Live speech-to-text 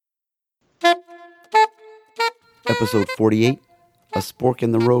Episode 48, A Spork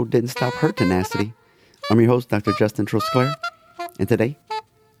in the Road Didn't Stop Her Tenacity. I'm your host, Dr. Justin Trosclair, and today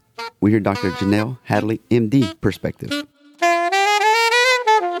we hear Dr. Janelle Hadley, MD perspective.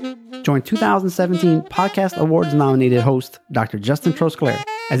 Join 2017 Podcast Awards nominated host Dr. Justin Trosclair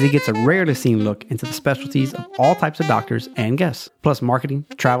as he gets a rarely seen look into the specialties of all types of doctors and guests, plus marketing,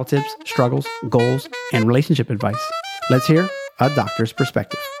 travel tips, struggles, goals, and relationship advice. Let's hear a doctor's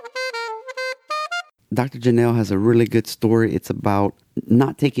perspective. Dr. Janelle has a really good story. It's about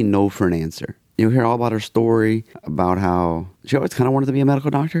not taking no for an answer. You'll hear all about her story, about how she always kind of wanted to be a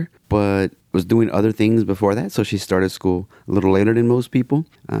medical doctor, but was doing other things before that. So she started school a little later than most people.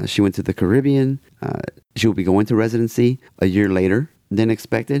 She went to the Caribbean. She will be going to residency a year later than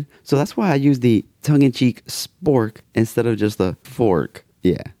expected. So that's why I use the tongue-in-cheek spork instead of just a fork.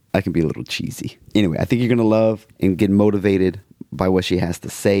 Yeah, I can be a little cheesy. Anyway, I think you're going to love and get motivated by what she has to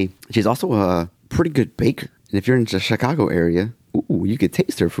say. She's also a pretty good baker. And if you're in the Chicago area, ooh, you could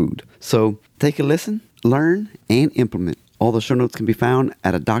taste her food. So take a listen, learn, and implement. All the show notes can be found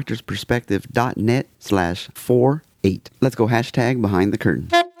at adoctorsperspective.net/48. Let's go hashtag behind the curtain.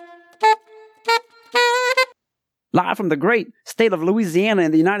 Live from the great state of Louisiana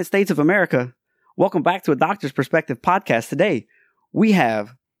in the United States of America, welcome back to A Doctor's Perspective podcast. Today, we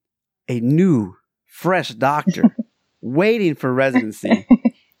have a new, fresh doctor waiting for residency.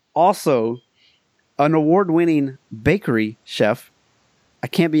 Also, an award-winning bakery chef. I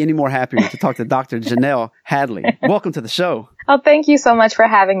can't be any more happier to talk to Dr. Janelle Hadley. Welcome to the show. Oh, thank you so much for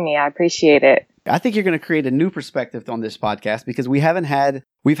having me. I appreciate it. I think you're going to create a new perspective on this podcast because we've had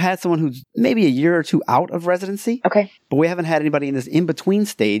someone who's maybe a year or two out of residency. Okay. But we haven't had anybody in this in-between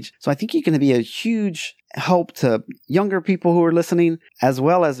stage. So I think you're going to be a huge help to younger people who are listening, as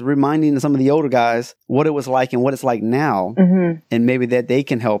well as reminding some of the older guys what it was like and what it's like now. Mm-hmm. And maybe that they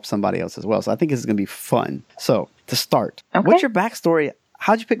can help somebody else as well. So I think this is going to be fun. So to start, What's your backstory?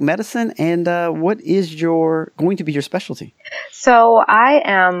 How'd you pick medicine, and what is going to be your specialty? So I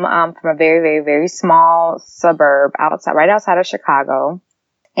am from a very, very, very small suburb right outside of Chicago.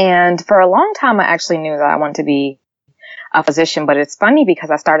 And for a long time, I actually knew that I wanted to be a physician. But it's funny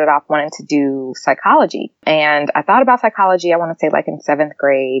because I started off wanting to do psychology. And I thought about psychology, I want to say like in 7th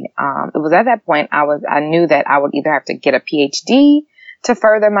grade. It was at that point I knew that I would either have to get a PhD to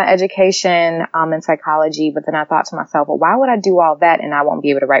further my education in psychology. But then I thought to myself, well, why would I do all that and I won't be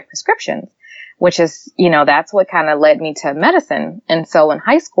able to write prescriptions? Which is, that's what kind of led me to medicine. And so in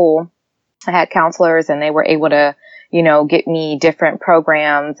high school, I had counselors and they were able to, get me different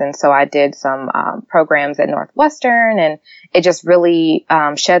programs. And so I did some programs at Northwestern, and it just really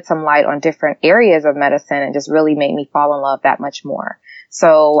shed some light on different areas of medicine and just really made me fall in love that much more.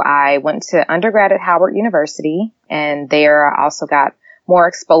 So I went to undergrad at Howard University, and there I also got more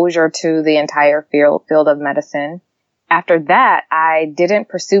exposure to the entire field of medicine. After that, I didn't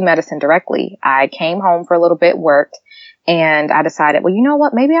pursue medicine directly. I came home for a little bit, worked, and I decided, well, you know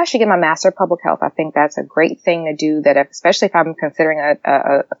what? Maybe I should get my Master of Public Health. I think that's a great thing to do, especially if I'm considering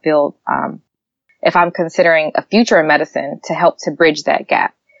a field, if I'm considering a future in medicine, to help to bridge that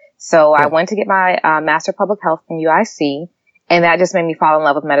gap. So I went to get my Master of Public Health from UIC, and that just made me fall in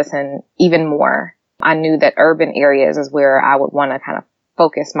love with medicine even more. I knew that urban areas is where I would want to kind of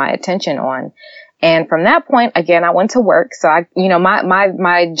focus my attention on. And from that point, again, I went to work. So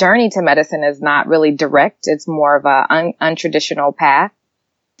my journey to medicine is not really direct. It's more of a untraditional path.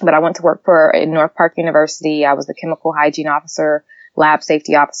 But I went to work in North Park University. I was the chemical hygiene officer, lab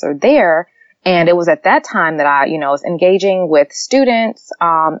safety officer there. And it was at that time that I, was engaging with students,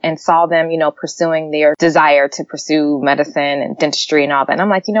 and saw them, pursuing their desire to pursue medicine and dentistry and all that. And I'm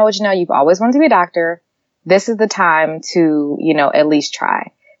like, you've always wanted to be a doctor. This is the time to, at least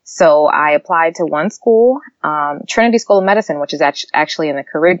try. So I applied to one school, Trinity School of Medicine, which is actually in the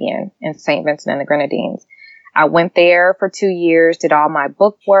Caribbean in St. Vincent and the Grenadines. I went there for 2 years, did all my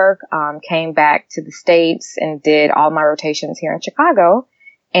book work, came back to the States and did all my rotations here in Chicago.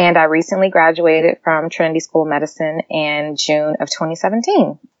 And I recently graduated from Trinity School of Medicine in June of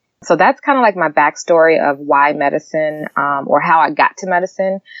 2017. So that's kind of like my backstory of why medicine, or how I got to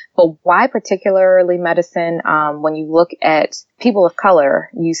medicine. But why particularly medicine? When you look at people of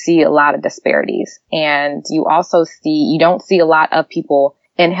color, you see a lot of disparities. And you don't see a lot of people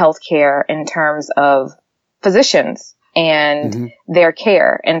in healthcare in terms of physicians and their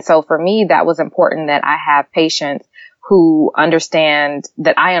care. And so for me, that was important that I have patients who understand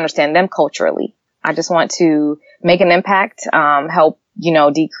that I understand them culturally. I just want to make an impact, help,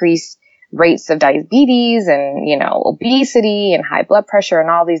 decrease rates of diabetes and, obesity and high blood pressure and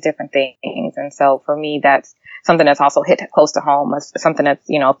all these different things. And so for me, that's something that's also hit close to home, something that's,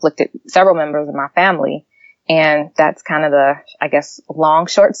 afflicted several members of my family. And that's kind of the, I guess, long,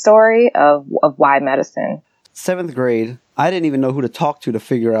 short story of why medicine. 7th grade, I didn't even know who to talk to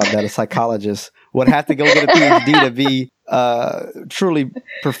figure out that a psychologist would have to go get a PhD to be truly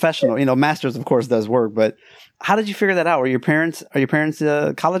professional. You know, master's, of course, does work, but how did you figure that out? Are your parents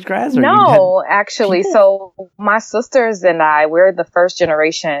college grads? Or No, actually. So my sisters and I, we're the first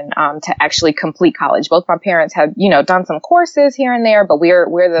generation to actually complete college. Both my parents have, done some courses here and there, but we're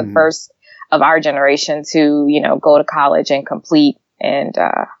the first of our generation to, go to college and complete and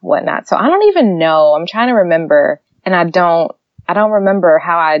whatnot. So I don't even know. I'm trying to remember, and I don't remember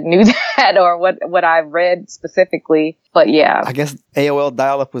how I knew that or what I read specifically. But yeah. I guess AOL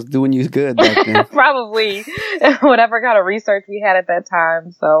dial-up was doing you good back then. Probably. Whatever kind of research we had at that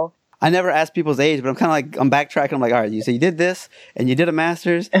time. So I never asked people's age, but I'm backtracking. I'm like, all right, you say you did this and you did a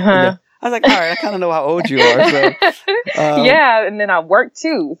master's. I was like, all right, I kind of know how old you are. So, yeah. And then I worked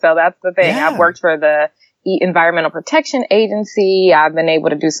too. So that's the thing. Yeah. I've worked for the Environmental Protection Agency. I've been able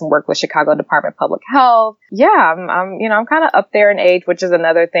to do some work with Chicago Department of Public Health. Yeah, I'm kind of up there in age, which is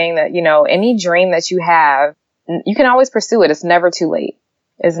another thing that, any dream that you have, you can always pursue it. It's never too late.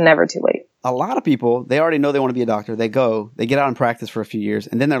 It's never too late. A lot of people, they already know they want to be a doctor. They get out and practice for a few years,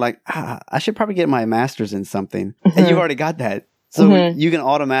 and then they're like, I should probably get my master's in something. And you've already got that. So you can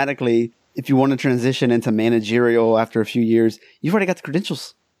automatically, if you want to transition into managerial after a few years, you've already got the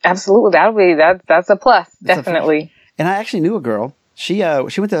credentials. Absolutely. That's a plus. Definitely. And I actually knew a girl. She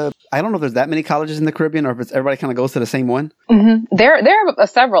went to, I don't know if there's that many colleges in the Caribbean or if it's everybody kind of goes to the same one. Mm-hmm. There are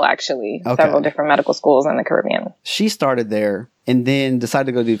several, actually. Okay. Several different medical schools in the Caribbean. She started there and then decided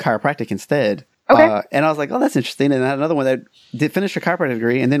to go do chiropractic instead. Okay. And I was like, oh, that's interesting. And I had another one that did finish her chiropractic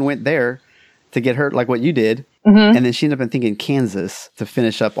degree and then went there to get her, like what you did. Mm-hmm. And then she ended up thinking Kansas to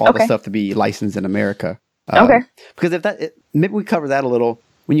finish up all the stuff to be licensed in America. Because maybe we cover that a little.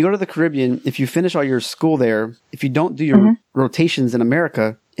 When you go to the Caribbean, if you finish all your school there, if you don't do your rotations in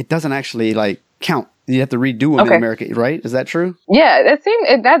America, it doesn't actually count. You have to redo them in America, right? Is that true? Yeah,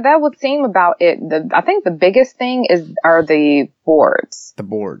 that would seem about it. I think the biggest thing are the boards. The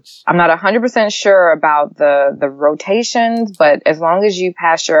boards. I'm not 100% sure about the rotations, but as long as you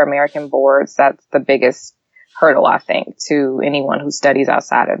pass your American boards, that's the biggest hurdle, I think, to anyone who studies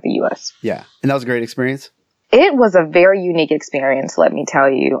outside of the U.S. Yeah, and that was a great experience. It was a very unique experience, let me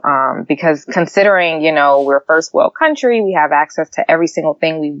tell you, because considering, we're a first world country, we have access to every single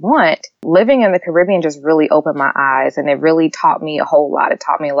thing we want. Living in the Caribbean just really opened my eyes, and it really taught me a whole lot. It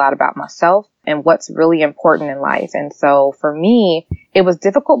taught me a lot about myself and what's really important in life. And so for me, it was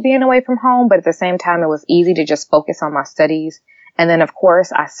difficult being away from home, but at the same time, it was easy to just focus on my studies. And then, of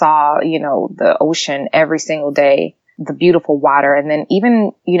course, I saw, the ocean every single day. The beautiful water. And then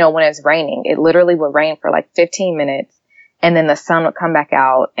even, when it's raining, it literally would rain for 15 minutes and then the sun would come back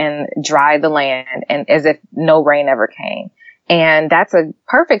out and dry the land and as if no rain ever came. And that's a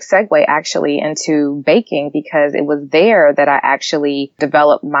perfect segue actually into baking because it was there that I actually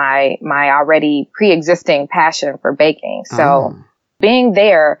developed my already pre-existing passion for baking. So being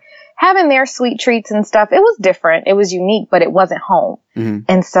there, having their sweet treats and stuff, it was different. It was unique, but it wasn't home. Mm-hmm.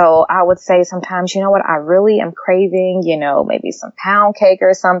 And so I would say sometimes, you know what, I really am craving, maybe some pound cake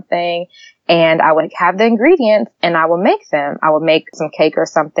or something. And I would have the ingredients and I would make them. I would make some cake or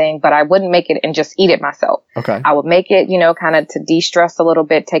something, but I wouldn't make it and just eat it myself. Okay. I would make it, kind of to de-stress a little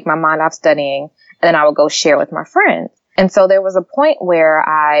bit, take my mind off studying, and then I would go share with my friends. And so there was a point where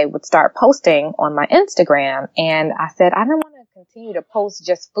I would start posting on my Instagram and I said, I don't want to continue to post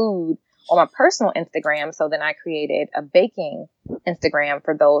just food on my personal Instagram. So then I created a baking Instagram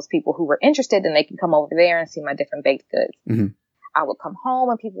for those people who were interested and they can come over there and see my different baked goods. Mm-hmm. I would come home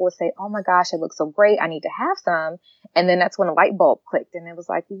and people would say, oh my gosh, it looks so great. I need to have some. And then that's when a light bulb clicked and it was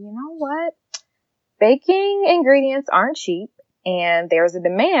like, you know what? Baking ingredients aren't cheap and there's a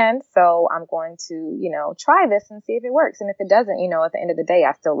demand. So I'm going to, try this and see if it works. And if it doesn't, at the end of the day,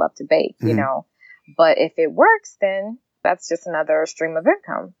 I still love to bake, but if it works, then that's just another stream of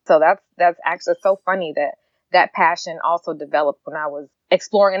income. So that's actually so funny that passion also developed when I was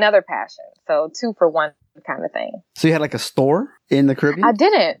exploring another passion. So 2 for 1 kind of thing. So you had a store in the Caribbean? I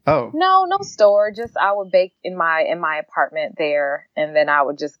didn't. Oh. No store. Just I would bake in my apartment there. And then I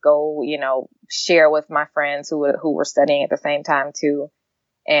would just go, share with my friends who were studying at the same time too.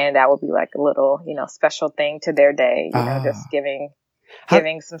 And that would be a little, special thing to their day, just giving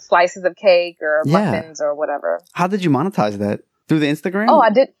some slices of cake or muffins or whatever. How did you monetize that? Through the Instagram? Oh,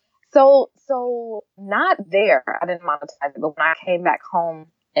 I did. So not there. I didn't monetize it, but when I came back home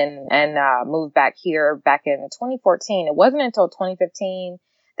and moved back here back in 2014, it wasn't until 2015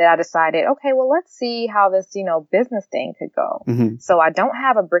 that I decided, okay, well, let's see how this, business thing could go. Mm-hmm. So I don't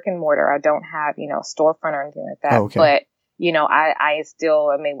have a brick and mortar. I don't have, storefront or anything like that. Oh, okay. But, I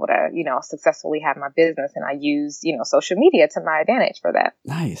still am able to, successfully have my business, and I use, social media to my advantage for that.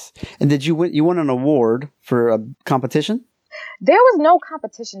 Nice. And did you won an award for a competition? There was no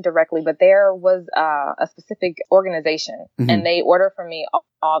competition directly, but there was a specific organization, Mm-hmm. and they order from me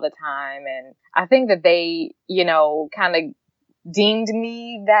all the time. And I think that they, kind of deemed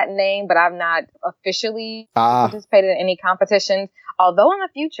me that name, but I've not officially participated in any competitions. Although in the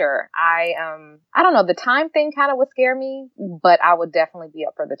future, I don't know, the time thing kind of would scare me, but I would definitely be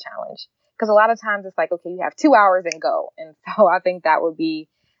up for the challenge. Because a lot of times it's like, okay, you have 2 hours and go. And so I think that would be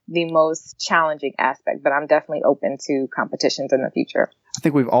the most challenging aspect, but I'm definitely open to competitions in the future. I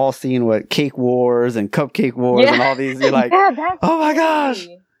think we've all seen what Cake Wars and Cupcake Wars and all these. You're like, oh my gosh.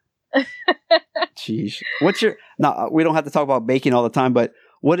 Jeez. Now, we don't have to talk about baking all the time, but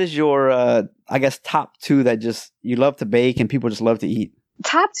what is your, I guess, top two that just you love to bake and people just love to eat?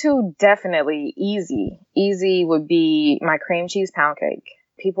 Top two, definitely easy. Easy would be my cream cheese pound cake.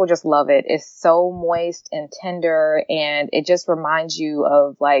 People just love it. It's so moist and tender, and it just reminds you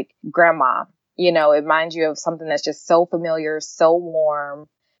of like grandma. It reminds you of something that's just so familiar, so warm,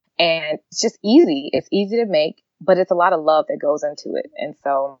 and it's just easy. It's easy to make, but it's a lot of love that goes into it. And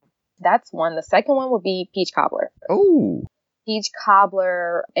so that's one. The second one would be peach cobbler. Oh. Peach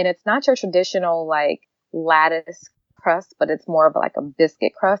cobbler, and it's not your traditional like lattice crust, but it's more of like a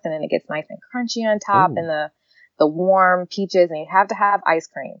biscuit crust, and then it gets nice and crunchy on top. Ooh. And the warm peaches, and you have to have ice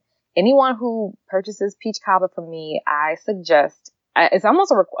cream. Anyone who purchases peach cobbler from me, I suggest, it's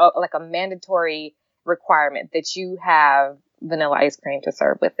almost like a mandatory requirement that you have vanilla ice cream to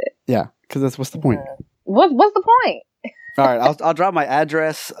serve with it. Yeah, because what's the point? What's the point? All right, I'll drop my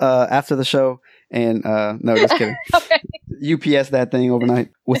address after the show, and no, just kidding. Okay. UPS that thing overnight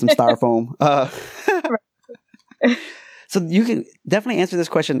with some styrofoam. So you can definitely answer this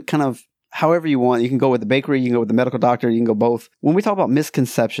question kind of however you want. You can go with the bakery, you can go with the medical doctor, you can go both. When we talk about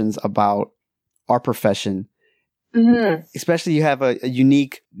misconceptions about our profession, mm-hmm. especially you have a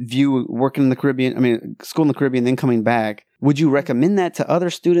unique view working in the Caribbean, school in the Caribbean, then coming back. Would you recommend that to other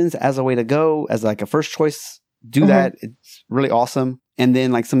students as a way to go, as like a first choice? Do mm-hmm. that. It's really awesome. And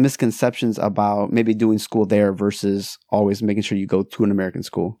then like some misconceptions about maybe doing school there versus always making sure you go to an American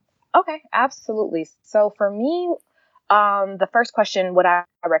school. Okay, absolutely. So for me, the first question, what I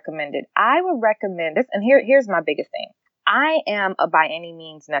recommended, I would recommend this, and here's my biggest thing. I am a by any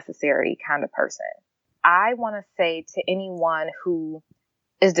means necessary kind of person. I want to say to anyone who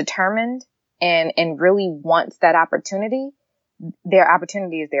is determined and really wants that opportunity, their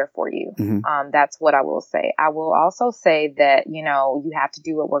opportunity is there for you. Mm-hmm. That's what I will say. I will also say that, you have to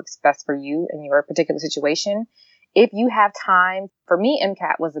do what works best for you in your particular situation. If you have time, for me,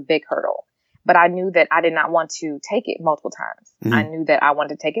 MCAT was a big hurdle. But I knew that I did not want to take it multiple times. Mm-hmm. I knew that I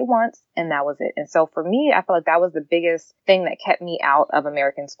wanted to take it once, and that was it. And so for me, I feel like that was the biggest thing that kept me out of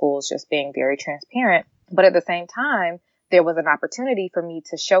American schools, just being very transparent. But at the same time, there was an opportunity for me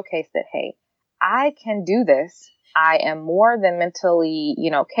to showcase that, hey, I can do this. I am more than mentally,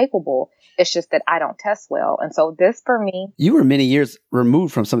 capable. It's just that I don't test well. And so this for me. You were many years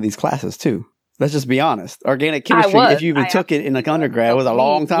removed from some of these classes too. Let's just be honest. Organic chemistry, if you even took it in like undergrad, was a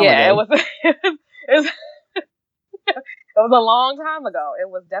long time ago. Yeah, it was a long time ago. It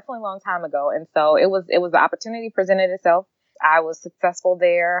was definitely a long time ago. And so it was the opportunity presented itself. I was successful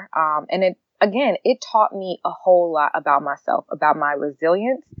there. And it taught me a whole lot about myself, about my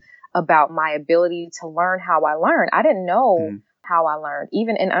resilience, about my ability to learn how I learn. I didn't know how I learned,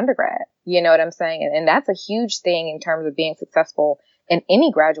 even in undergrad. You know what I'm saying? And that's a huge thing in terms of being successful in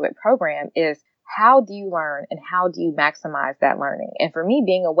any graduate program is how do you learn and how do you maximize that learning? And for me,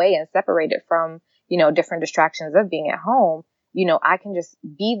 being away and separated from, different distractions of being at home, I can just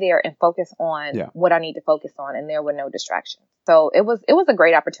be there and focus on what I need to focus on. And there were no distractions. So it was a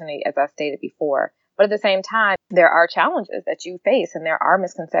great opportunity, as I stated before. But at the same time, there are challenges that you face, and there are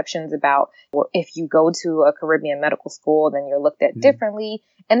misconceptions about, well, if you go to a Caribbean medical school, then you're looked at differently.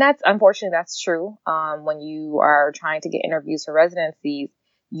 And that's unfortunately, that's true. When you are trying to get interviews for residencies,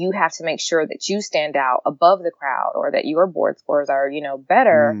 you have to make sure that you stand out above the crowd, or that your board scores are,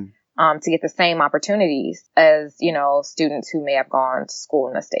 better to get the same opportunities as, students who may have gone to school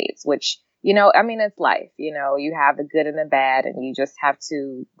in the States, which, it's life. You have the good and the bad, and you just have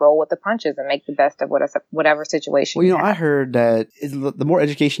to roll with the punches and make the best of whatever situation. Well, I heard that the more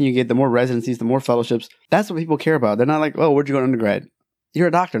education you get, the more residencies, the more fellowships. That's what people care about. They're not like, oh, where'd you go to undergrad? You're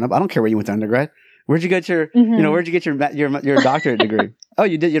a doctor. I don't care where you went to undergrad. Where'd you get your, Mhm. where'd you get your doctorate degree? Oh,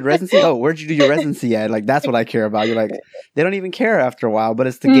 you did your residency? Oh, where'd you do your residency at? Like, that's what I care about. You're like, they don't even care after a while, but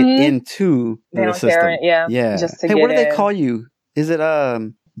it's to get Mhm. into They the don't care. system. Yeah. Yeah. Just to Hey, get what do they in. call you? Is it,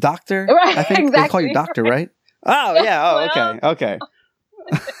 doctor? Right. I think they call you Exactly. doctor, right? Oh, yeah. Oh, okay. Okay.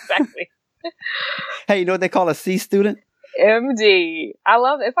 Exactly. Hey, you know what they call a C student? MD. I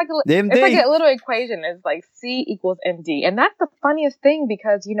love it. It's like The it's like MD. a little equation. It's like C equals MD. And that's the funniest thing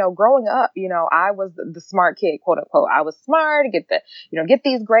because, growing up, I was the smart kid, quote unquote. I was smart, get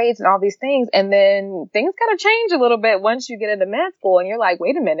these grades and all these things. And then things kind of change a little bit once you get into med school and you're like,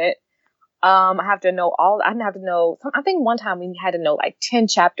 wait a minute. I didn't have to know, I think one time we had to know like 10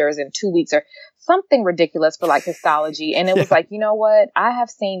 chapters in 2 weeks or something ridiculous for like histology. And it was like, you know what? I have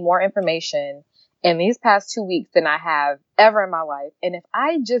seen more information in these past 2 weeks than I have ever in my life. And if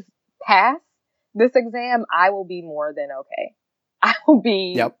I just pass this exam, I will be more than okay. I will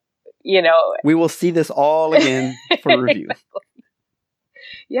be, Yep. you know. We will see this all again for review. Exactly.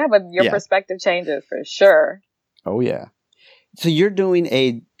 Yeah, but your perspective changes for sure. Oh, yeah. So you're doing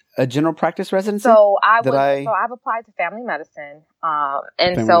a general practice residency? So I've applied to family medicine.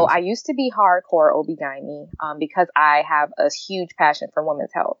 I used to be hardcore OB-GYN because I have a huge passion for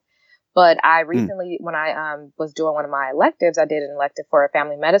women's health. But I recently, when I was doing one of my electives, I did an elective for a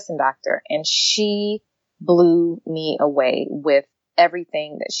family medicine doctor, and she blew me away with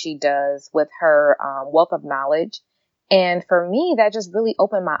everything that she does with her wealth of knowledge. And for me, that just really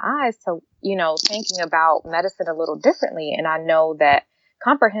opened my eyes to, thinking about medicine a little differently. And I know that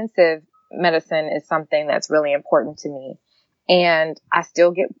comprehensive medicine is something that's really important to me. And I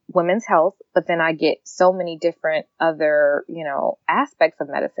still get women's health, but then I get so many different other, aspects of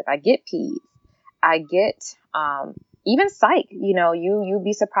medicine. I get peds. I get even psych. You'd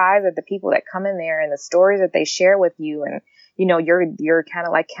be surprised at the people that come in there and the stories that they share with you. And, you're kind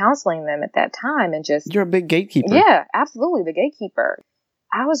of like counseling them at that time and just. You're a big gatekeeper. Yeah, absolutely. The gatekeeper.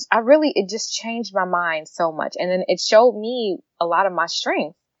 It just changed my mind so much. And then it showed me a lot of my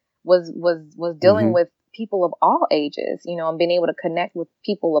strength was dealing with people of all ages, and being able to connect with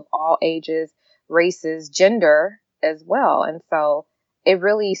people of all ages, races, gender as well. And so it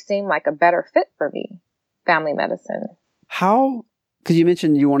really seemed like a better fit for me, family medicine. How, because you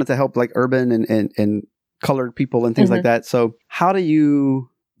mentioned you wanted to help like urban and colored people and things like that. So how do you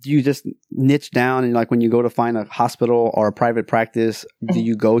just niche down and like when you go to find a hospital or a private practice, do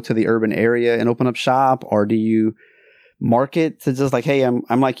you go to the urban area and open up shop, or do you market to just like, hey,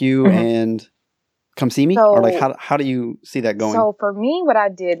 I'm like you and come see me? Or like, how do you see that going? So for me, what I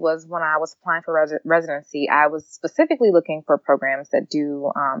did was when I was applying for residency, I was specifically looking for programs that do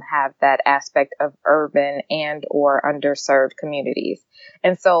have that aspect of urban and or underserved communities.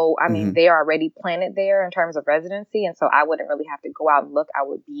 And so, I mean, they are already planted there in terms of residency. And so I wouldn't really have to go out and look. I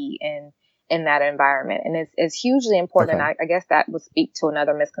would be in that environment. And it's hugely important. Okay. And I guess that would speak to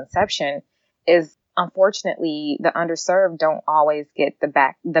another misconception is, unfortunately, the underserved don't always get the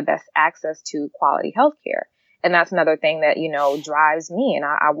best access to quality healthcare. And that's another thing that, drives me. And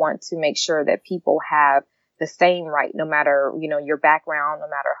I want to make sure that people have the same right, no matter, your background, no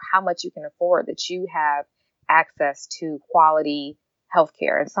matter how much you can afford, that you have access to quality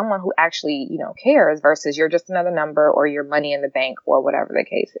healthcare and someone who actually, cares versus you're just another number or your money in the bank or whatever the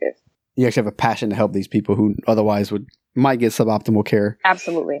case is. You actually have a passion to help these people who otherwise might get suboptimal care.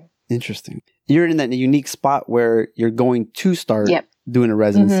 Absolutely. Interesting. You're in that unique spot where you're going to start doing a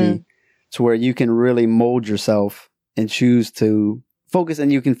residency to where you can really mold yourself and choose to focus,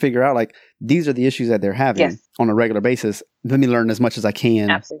 and you can figure out like, these are the issues that they're having on a regular basis. Let me learn as much as I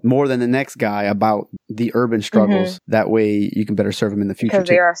can, more than the next guy, about the urban struggles. That way you can better serve them in the future. Because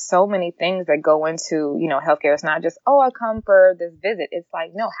there are so many things that go into, healthcare. It's not just, I come for this visit. It's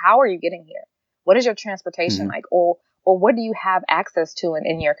like, no, how are you getting here? What is your transportation like? Or what do you have access to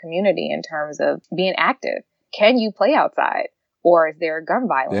in your community in terms of being active? Can you play outside? Or is there gun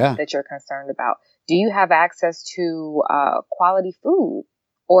violence that you're concerned about? Do you have access to quality food?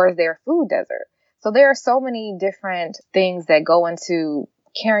 Or is there a food desert? So there are so many different things that go into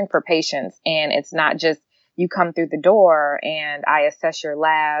caring for patients. And it's not just you come through the door and I assess your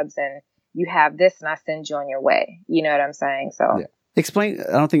labs and you have this and I send you on your way. You know what I'm saying? So. Yeah. Explain,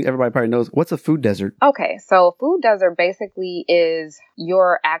 I don't think everybody probably knows, what's a food desert? Okay, so a food desert basically is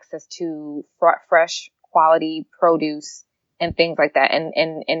your access to fresh quality produce and things like that,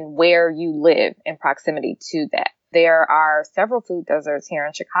 and where you live in proximity to that. There are several food deserts here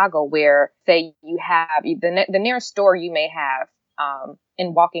in Chicago where, say, you have the nearest store you may have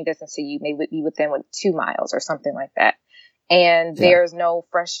in walking distance to you may be within 2 miles or something like that. And there's no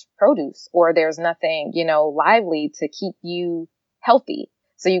fresh produce or there's nothing, lively to keep you healthy.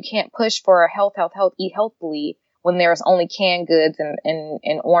 So you can't push for health, eat healthily when there's only canned goods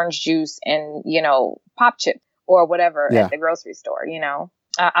and orange juice and, pop chips or whatever at the grocery store,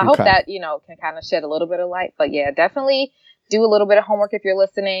 I hope that, can kind of shed a little bit of light. But yeah, definitely do a little bit of homework if you're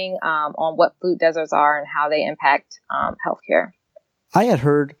listening on what food deserts are and how they impact healthcare. I had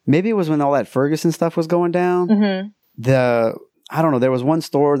heard, maybe it was when all that Ferguson stuff was going down. Mm-hmm. I don't know, there was one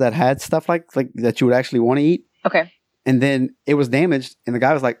store that had stuff like that you would actually want to eat. Okay. And then it was damaged. And the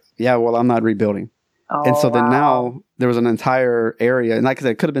guy was like, yeah, well, I'm not rebuilding. Oh, and so then now there was an entire area, and like I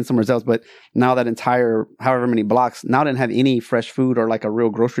said, it could have been somewhere else, but now that entire, however many blocks, now didn't have any fresh food or like a real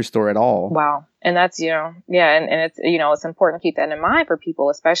grocery store at all. Wow. And that's, and it's, it's important to keep that in mind for people,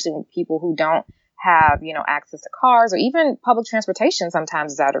 especially people who don't have, access to cars or even public transportation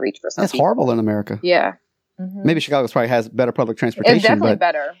sometimes is out of reach for some people. That's horrible in America. Yeah. Mm-hmm. Maybe Chicago probably has better public transportation. It's definitely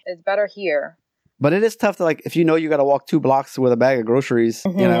better. It's better here. But it is tough to if you got to walk 2 blocks with a bag of groceries,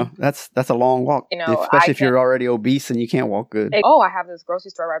 mm-hmm. That's a long walk, especially if you're already obese and you can't walk good. I have this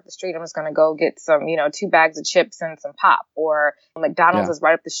grocery store right up the street. I'm just going to go get some, 2 bags of chips and some pop, or McDonald's is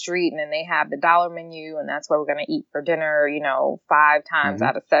right up the street and then they have the dollar menu and that's where we're going to eat for dinner, 5 times mm-hmm.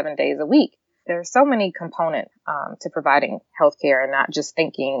 out of 7 days a week. There's so many components to providing healthcare and not just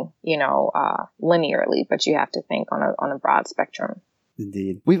thinking, linearly, but you have to think on a broad spectrum.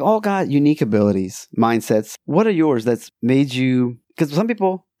 Indeed. We've all got unique abilities, mindsets. What are yours that's made you, because some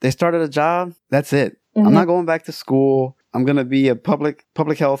people, they started a job, that's it. Mm-hmm. I'm not going back to school. I'm going to be a public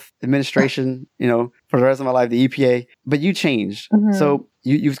health administration, for the rest of my life, the EPA. But you changed. Mm-hmm. So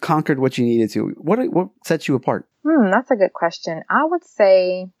you've conquered what you needed to. What sets you apart? That's a good question. I would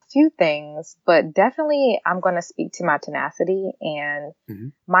say a few things, but definitely I'm going to speak to my tenacity and mm-hmm.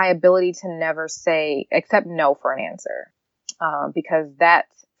 my ability to never accept no for an answer. Because that,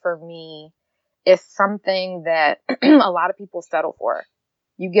 for me, is something that a lot of people settle for.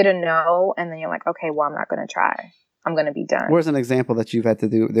 You get a no, and then you're like, okay, well, I'm not going to try. I'm going to be done. Where's an example that you've had to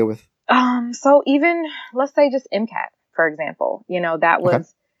deal with? So even, let's say just MCAT, for example, that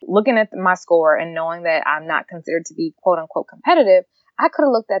was looking at my score and knowing that I'm not considered to be quote unquote competitive. I could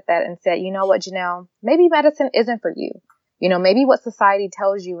have looked at that and said, you know what, Janelle, maybe medicine isn't for you. Maybe what society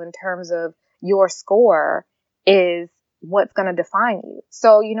tells you in terms of your score is what's going to define you.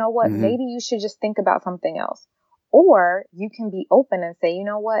 So, you know what, mm-hmm. maybe you should just think about something else. Or you can be open and say, you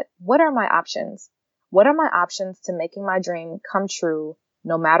know what are my options? What are my options to making my dream come true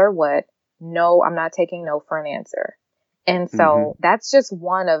no matter what? No, I'm not taking no for an answer. And so mm-hmm. that's just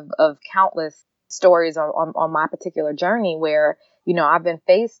one of countless stories on my particular journey where, I've been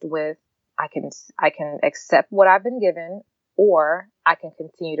faced with, I can accept what I've been given, or I can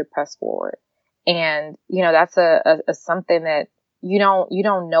continue to press forward. And, that's a something that you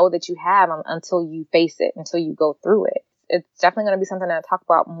don't know that you have until you face it, until you go through it. It's definitely going to be something that I talk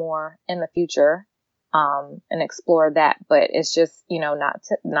about more in the future, and explore that. But it's just,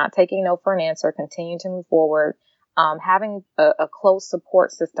 not taking no for an answer, continue to move forward, having a close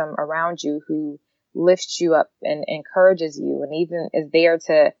support system around you who lifts you up and encourages you and even is there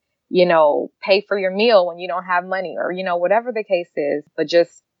to, pay for your meal when you don't have money or, whatever the case is, but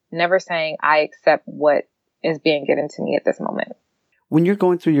just never saying I accept what is being given to me at this moment. When you're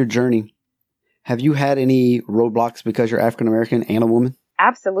going through your journey, have you had any roadblocks because you're African American and a woman?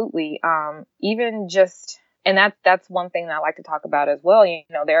 Absolutely. Even just, and that's one thing that I like to talk about as well.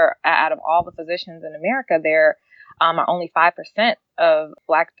 There out of all the physicians in America, there are only 5% of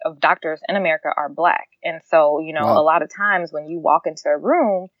doctors in America are Black. And so, wow. A lot of times when you walk into a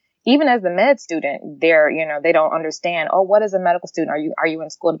room, even as the med student, they don't understand, oh, what is a medical student? Are you in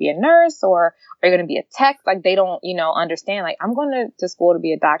school to be a nurse or are you going to be a tech? Like they don't, understand, like I'm going to school to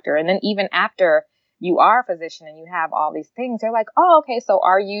be a doctor. And then even after you are a physician and you have all these things, they're like, oh, okay, so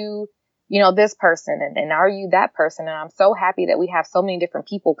are you, this person and are you that person? And I'm so happy that we have so many different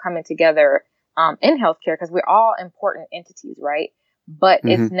people coming together in healthcare because we're all important entities, right? But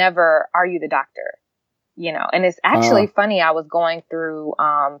mm-hmm. it's never, are you the doctor? And it's actually funny. I was going through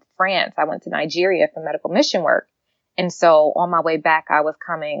France. I went to Nigeria for medical mission work. And so on my way back, I was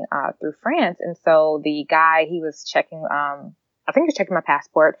coming through France. And so the guy, he was checking, I think he was checking my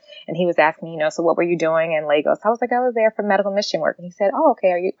passport. And he was asking me, so what were you doing in Lagos? I was like, I was there for medical mission work. And he said, oh,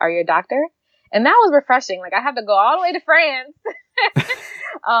 okay. Are you a doctor? And that was refreshing. Like I had to go all the way to France.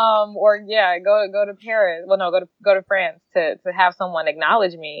 Go to Paris. Well, no, go to France to have someone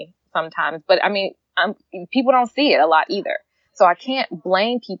acknowledge me sometimes. But I mean, people don't see it a lot either. So I can't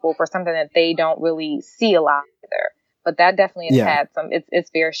blame people for something that they don't really see a lot either. But that definitely has had its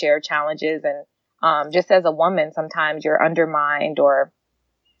fair share of challenges. And just as a woman, sometimes you're undermined or,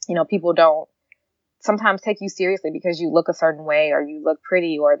 people don't sometimes take you seriously because you look a certain way or you look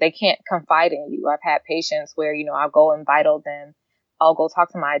pretty or they can't confide in you. I've had patients where, I'll go and vital them. I'll go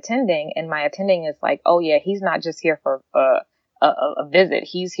talk to my attending and my attending is like, oh yeah, he's not just here for a visit.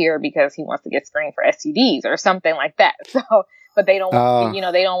 He's here because he wants to get screened for STDs or something like that. So, but they don't want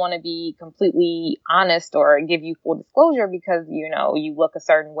to, they don't want to be completely honest or give you full disclosure because, you look a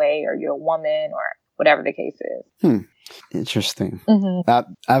certain way or you're a woman or whatever the case is. Interesting.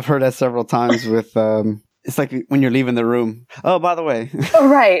 I've heard that several times with, it's like when you're leaving the room. Oh, by the way.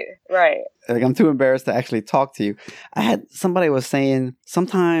 Right. Like I'm too embarrassed to actually talk to you. Somebody was saying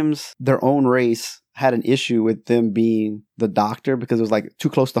sometimes their own race had an issue with them being the doctor because it was like too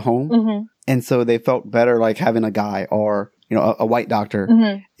close to home. And so they felt better like having a guy or, a white doctor.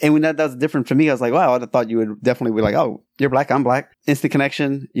 And when that's different for me, I was like, wow, I thought you would definitely be like, oh, you're black, I'm black. Instant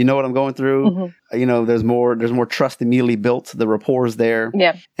connection. You know what I'm going through. There's more trust immediately built. The rapport is there.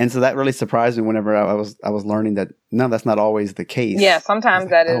 Yeah. And so that really surprised me whenever I was learning that no, that's not always the case. Yeah. Sometimes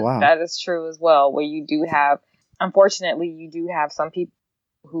that is true as well, where unfortunately, you do have some people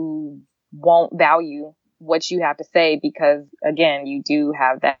who won't value what you have to say because again, you do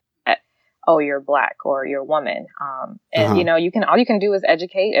have that, oh, you're black or you're a woman. And all you can do is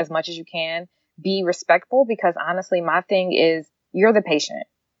educate as much as you can, be respectful because honestly, my thing is you're the patient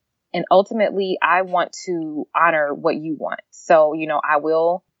and ultimately I want to honor what you want. So, I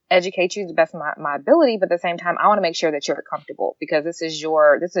will educate you to the best of my ability, but at the same time, I want to make sure that you're comfortable because this is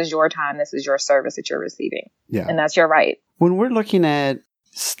your time. This is your service that you're receiving. Yeah. And that's your right. When we're looking at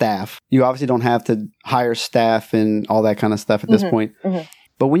staff, you obviously don't have to hire staff and all that kind of stuff at this point.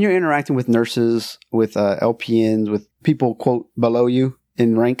 But when you're interacting with nurses, with LPNs, with people, quote, below you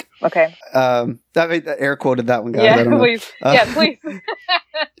in rank. Okay. I air quoted that one, guys. Yeah, I don't know. Please.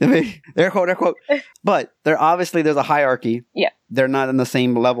 Please. Air quote. But there's a hierarchy. Yeah. They're not on the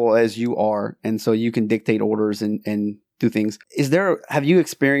same level as you are. And so you can dictate orders and do things. Have you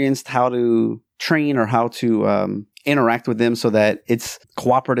experienced how to train or how to interact with them so that it's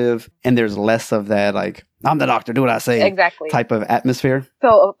cooperative and there's less of that, like, I'm the doctor, do what I say. Exactly. Type of atmosphere.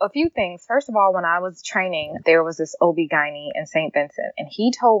 So a few things. First of all, when I was training, there was this OB-GYN in St. Vincent, and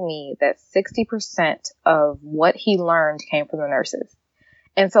he told me that 60% of what he learned came from the nurses.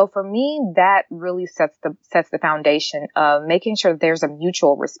 And so for me, that really sets the foundation of making sure that there's a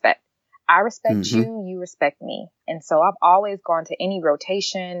mutual respect. I respect you, you respect me. And so I've always gone to any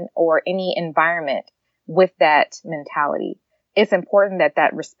rotation or any environment with that mentality. It's important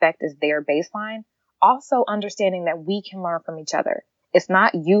that respect is their baseline. Also understanding that we can learn from each other. It's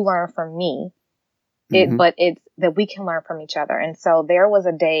not you learn from me, but it's that we can learn from each other. And so there was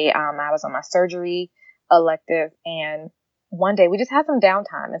a day I was on my surgery elective and one day we just had some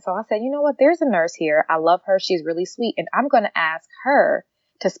downtime. And so I said, you know what, there's a nurse here. I love her. She's really sweet. And I'm going to ask her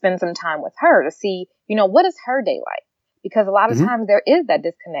to spend some time with her to see, what is her day like? Because a lot of times there is that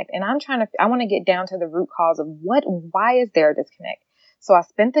disconnect. And I want to get down to the root cause of why is there a disconnect? So I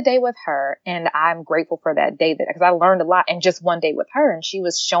spent the day with her and I'm grateful for that day because I learned a lot in just one day with her. And she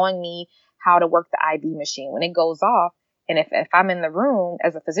was showing me how to work the IV machine when it goes off. And if I'm in the room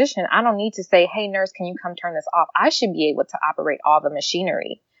as a physician, I don't need to say, hey, nurse, can you come turn this off? I should be able to operate all the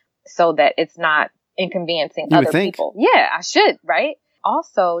machinery so that it's not inconveniencing other people. Yeah, I should. Right.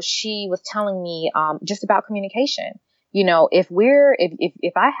 Also, she was telling me just about communication. If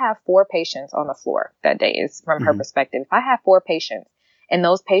I have 4 patients on the floor that day is from her perspective, if I have 4 patients, and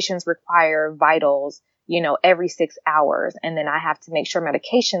those patients require vitals, every 6 hours. And then I have to make sure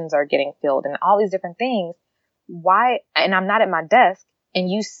medications are getting filled and all these different things. And I'm not at my desk and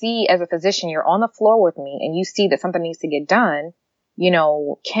you see as a physician, you're on the floor with me and you see that something needs to get done.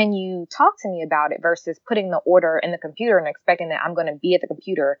 Can you talk to me about it versus putting the order in the computer and expecting that I'm going to be at the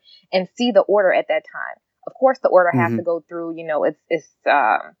computer and see the order at that time. Of course, the order has to go through, it's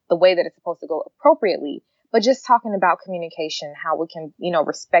the way that it's supposed to go appropriately. But just talking about communication, how we can,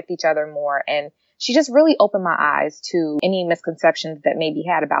 respect each other more. And she just really opened my eyes to any misconceptions that may be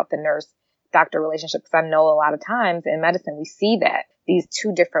had about the nurse-doctor relationship. Because I know a lot of times in medicine, we see that these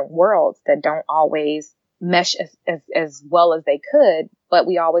two different worlds that don't always mesh as well as they could. But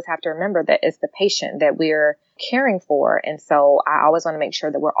we always have to remember that it's the patient that we're caring for. And so I always want to make sure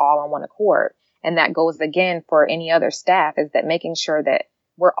that we're all on one accord. And that goes again for any other staff is that making sure that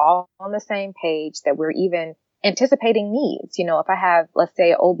we're all on the same page, that we're even anticipating needs. If I have, let's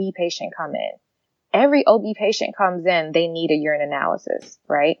say, an OB patient come in, every OB patient comes in, they need a urine analysis,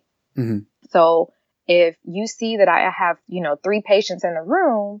 right? So if you see that I have, 3 patients in the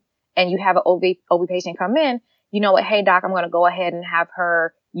room and you have an OB patient come in, you know what? Hey, doc, I'm going to go ahead and have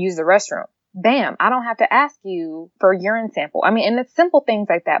her use the restroom. bam, I don't have to ask you for a urine sample. I mean, and it's simple things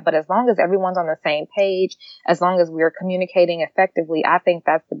like that. But as long as everyone's on the same page, as long as we're communicating effectively, I think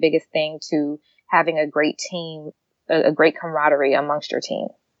that's the biggest thing to having a great team, a great camaraderie amongst your team.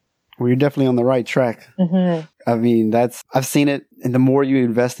 Well, you're definitely on the right track. Mm-hmm. I mean, I've seen it. And the more you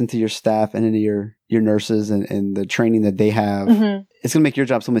invest into your staff and into your nurses and the training that they have, Mm-hmm. it's going to make your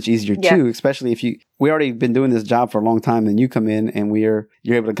job so much easier too, especially if we already been doing this job for a long time and you come in and you're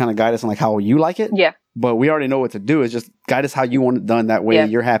able to kind of guide us on like how you like it. Yeah. But we already know what to do. It's just guide us how you want it done. That way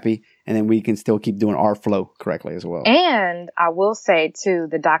you're happy. And then we can still keep doing our flow correctly as well. And I will say too,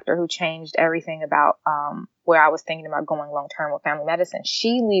 the doctor who changed everything about, where I was thinking about going long term with family medicine,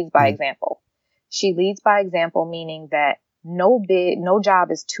 she leads by example. She leads by example, meaning that no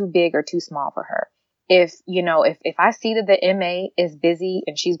job is too big or too small for her. If I see that the MA is busy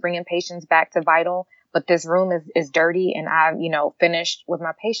and she's bringing patients back to Vital, but this room is dirty and I'm, finished with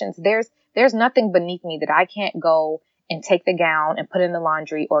my patients, there's nothing beneath me that I can't go and take the gown and put in the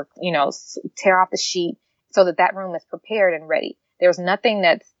laundry or, tear off the sheet so that room is prepared and ready. There's nothing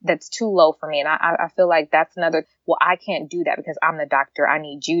that's too low for me. And I feel like that's another, well, I can't do that because I'm the doctor. I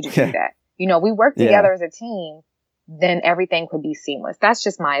need you to do that. We work together as a team, then everything could be seamless. That's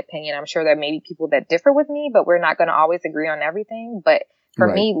just my opinion. I'm sure there may be people that differ with me, but we're not going to always agree on everything. But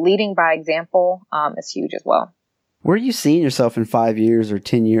for me, leading by example is huge as well. Where are you seeing yourself in 5 years or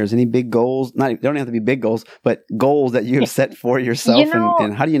 10 years? Any big goals? They don't have to be big goals, but goals that you have set for yourself.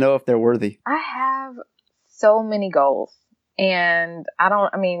 And how do you know if they're worthy? I have so many goals. And I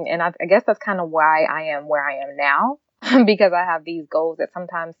guess that's kind of why I am where I am now, because I have these goals that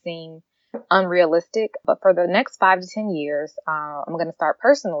sometimes seem unrealistic. But for the next 5 to 10 years, I'm going to start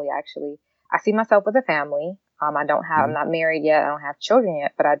personally, actually. I see myself with a family. I'm not married yet. I don't have children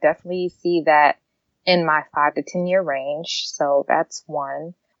yet, but I definitely see that in my 5 to 10 year range. So that's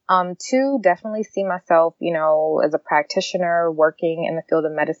one. Two, definitely see myself, as a practitioner working in the field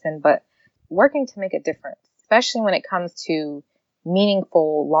of medicine, but working to make a difference, especially when it comes to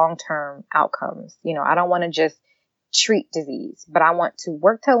meaningful long-term outcomes. I don't want to just treat disease, but I want to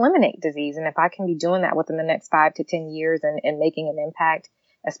work to eliminate disease. And if I can be doing that within the next 5 to 10 years and making an impact,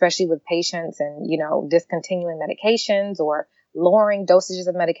 especially with patients and, discontinuing medications or lowering dosages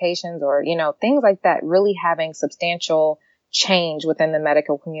of medications or, things like that, really having substantial change within the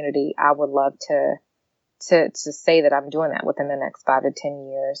medical community, I would love to say that I'm doing that within the next 5 to 10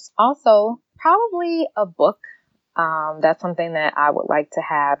 years. Also, probably a book. That's something that I would like to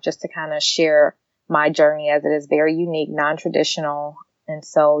have just to kind of share my journey, as it is very unique, non-traditional. And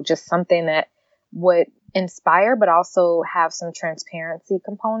so just something that would inspire, but also have some transparency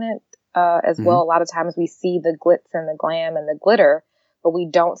component as well. A lot of times we see the glitz and the glam and the glitter, but we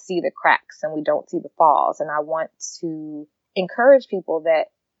don't see the cracks and we don't see the falls. And I want to encourage people that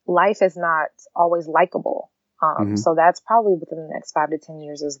life is not always likable. So that's probably within the next 5 to 10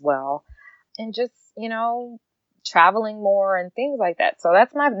 years as well. And just, traveling more and things like that. So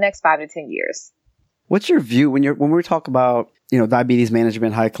that's my next 5 to 10 years. What's your view when we talk about, diabetes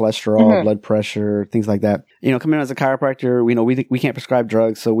management, high cholesterol, blood pressure, things like that? Coming in as a chiropractor, we can't prescribe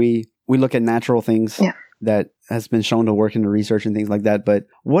drugs. So we look at natural things that has been shown to work in the research and things like that. But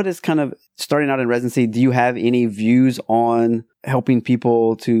what is kind of starting out in residency? Do you have any views on helping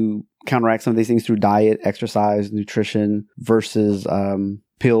people to counteract some of these things through diet, exercise, nutrition versus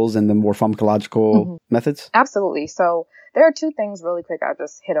pills and the more pharmacological methods? Absolutely. So there are two things really quick. I'll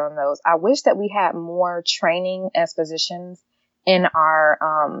just hit on those. I wish that we had more training as physicians in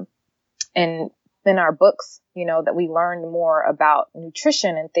our books, that we learned more about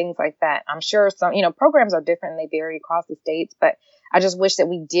nutrition and things like that. I'm sure some, programs are different and they vary across the states, but I just wish that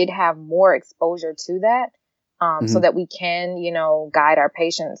we did have more exposure to that, so that we can, guide our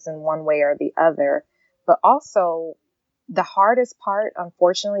patients in one way or the other. But also the hardest part,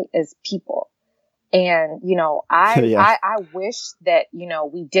 unfortunately, is people. And, I wish that,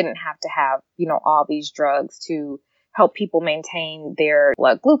 we didn't have to have, all these drugs to help people maintain their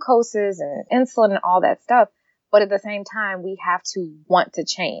blood glucoses and insulin and all that stuff. But at the same time, we have to want to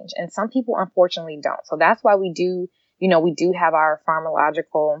change. And some people, unfortunately, don't. So that's why we do have our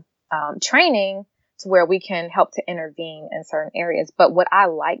pharmacological training to where we can help to intervene in certain areas. But would I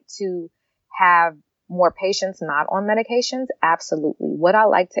like to have more patients not on medications? Absolutely. Would I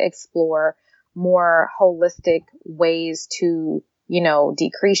like to explore more holistic ways to,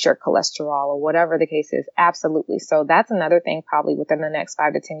 decrease your cholesterol or whatever the case is? Absolutely. So that's another thing probably within the next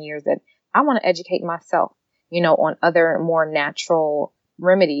 5 to 10 years that I want to educate myself, on other more natural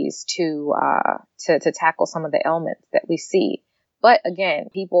remedies to tackle some of the ailments that we see. But again,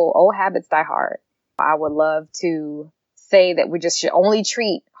 old habits die hard. I would love to say that we just should only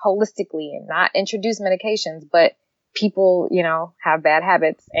treat holistically and not introduce medications, but people, have bad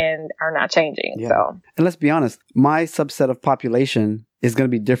habits and are not changing. Yeah. So, and let's be honest, my subset of population is going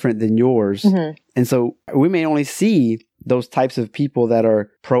to be different than yours. mm-hmm. And so we may only see those types of people that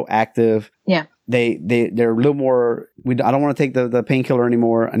are proactive. Yeah. They're a little more, I don't want to take the painkiller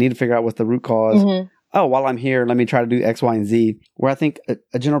anymore. I need to figure out what's the root cause. Mm-hmm. Oh, while I'm here, let me try to do X, Y, and Z. Where I think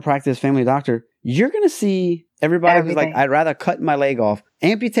a general practice family doctor, you're going to see everybody who's like, I'd rather cut my leg off,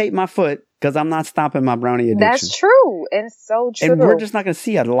 amputate my foot, because I'm not stopping my brownie addiction. That's true. And so true. And we're just not going to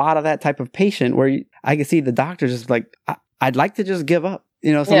see a lot of that type of patient where I can see the doctors just like, I'd like to just give up.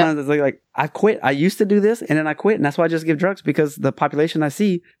 Sometimes it's like, I quit. I used to do this and then I quit. And that's why I just give drugs, because the population I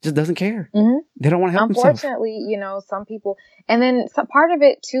see just doesn't care. Mm-hmm. They don't want to help themselves. Unfortunately, some people, and then some part of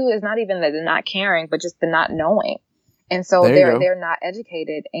it too is not even that they're not caring, but just the not knowing. And so they're not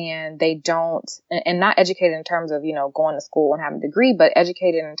educated, and they don't, and not educated in terms of, going to school and having a degree, but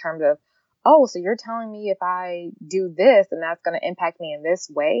educated in terms of, oh, so you're telling me if I do this and that's going to impact me in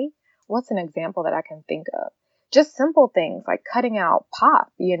this way? What's an example that I can think of? Just simple things like cutting out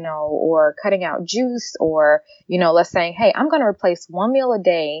pop, or cutting out juice, or, let's say, hey, I'm going to replace one meal a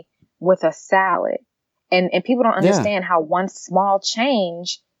day with a salad. And people don't understand how one small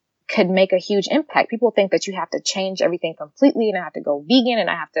change could make a huge impact. People think that you have to change everything completely, and I have to go vegan, and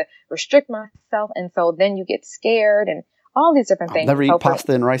I have to restrict myself. And so then you get scared and all these different things. Never eat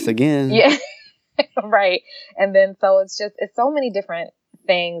pasta and rice again. Yeah. Right. And then so it's so many different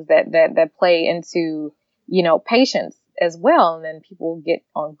things that play into, patients as well. And then people get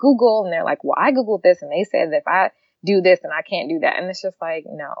on Google and they're like, well, I Googled this and they said that if I do this and I can't do that. And it's just like,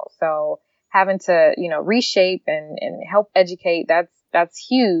 no. So having to, reshape and help educate, that's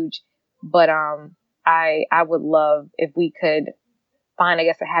huge. But I would love if we could find, I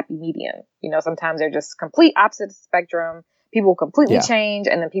guess, a happy medium. Sometimes they're just complete opposite spectrum. People completely change,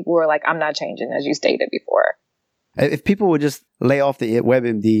 and then people were like, I'm not changing, as you stated before. If people would just lay off the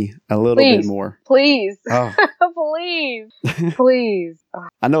WebMD a little bit more. Please. Oh. Please.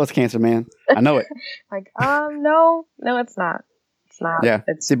 I know it's cancer, man. I know it. No, it's not. It's not. Yeah,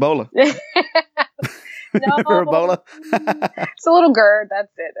 it's Ebola. No. Ebola? It's a little GERD.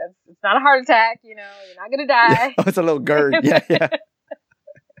 That's it. It's not a heart attack. You're not going to die. Yeah. Oh, it's a little GERD. Yeah.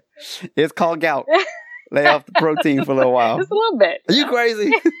 It's called gout. Lay off the protein for a little while. Just a little bit. Are you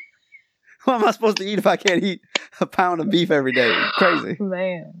crazy? What am I supposed to eat if I can't eat a pound of beef every day? Crazy.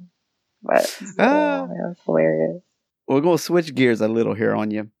 Man. But that's hilarious. We're going to switch gears a little here on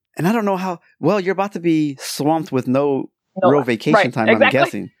you. And I don't know how, you're about to be swamped with no real vacation time, exactly. I'm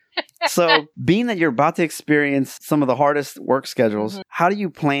guessing. So being that you're about to experience some of the hardest work schedules, mm-hmm. how do you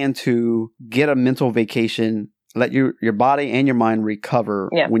plan to get a mental vacation, let your body and your mind recover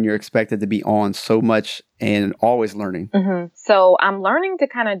when you're expected to be on so much and always learning? Mm-hmm. So I'm learning to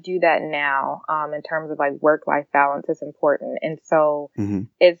kind of do that now in terms of like work-life balance is important. And so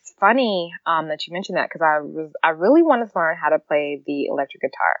it's funny that you mentioned that, because I really wanted to learn how to play the electric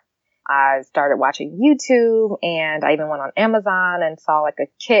guitar. I started watching YouTube, and I even went on Amazon and saw like a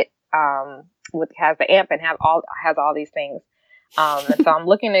kit has the amp and has all these things. And so I'm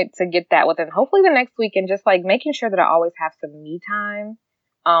looking to get that within hopefully the next week, and just like making sure that I always have some me time,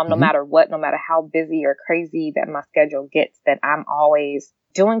 no matter what, no matter how busy or crazy that my schedule gets, that I'm always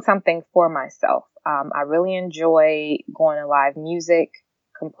doing something for myself. I really enjoy going to live music,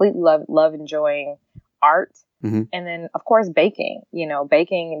 completely love enjoying art. Mm-hmm. And then of course, baking,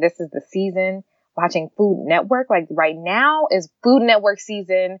 this is the season, watching Food Network. Like right now is Food Network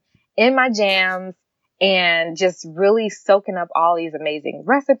season, in my jams, and just really soaking up all these amazing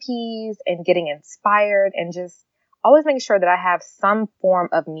recipes and getting inspired, and just always making sure that I have some form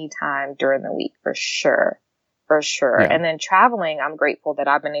of me time during the week for sure. Yeah. And then traveling, I'm grateful that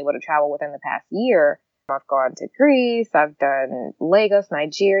I've been able to travel within the past year. I've gone to Greece. I've done Lagos,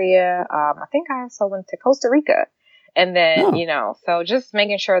 Nigeria. I think I also went to Costa Rica. And then, so just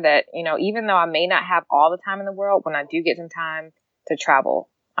making sure that, even though I may not have all the time in the world, when I do get some time to travel,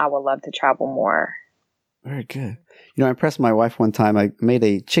 I would love to travel more. Very good. I impressed my wife one time. I made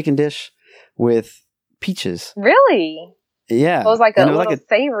a chicken dish with peaches. Really? Yeah. So it was like a little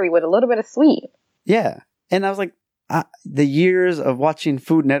savory with a little bit of sweet. Yeah. And I was like, the years of watching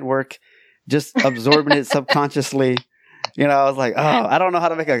Food Network, just absorbing it subconsciously, I was like, I don't know how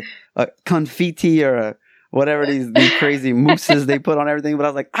to make a confiti or whatever these crazy mousses they put on everything. But I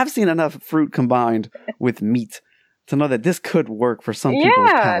was like, I've seen enough fruit combined with meat to know that this could work for some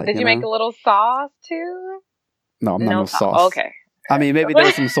people's palate. Did you make a little sauce too? No, I'm not no sauce. Okay. I mean, maybe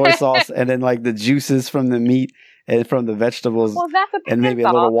there's some soy sauce and then like the juices from the meat and from the vegetables Well, that's a pan and maybe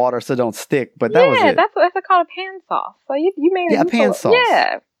sauce. a little water so it don't stick. But that was it. That's called a pan sauce. So you made it. Yeah, a pan sauce.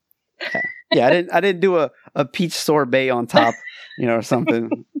 Yeah. Yeah, I didn't do a peach sorbet on top, or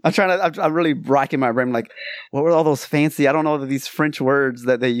something. I'm really racking my brain. Like, what were all those fancy? I don't know these French words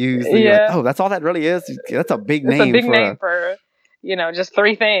that they use. That you're like, oh, that's all that really is. That's a big name. It's a big name for just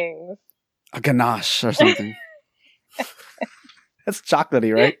three things. A ganache or something. That's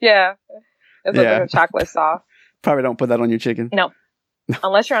chocolatey, right? Yeah, it's a bit of chocolate sauce. Probably don't put that on your chicken. No,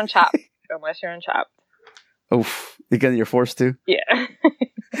 unless you're on Chopped. Oof, because you're forced to. Yeah.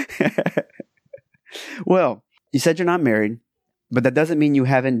 Well, you said you're not married, but that doesn't mean you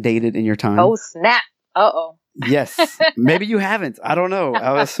haven't dated in your time. Oh, snap. Uh-oh. Yes. Maybe you haven't. I don't know.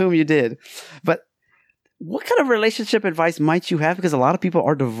 I would assume you did. But what kind of relationship advice might you have? Because a lot of people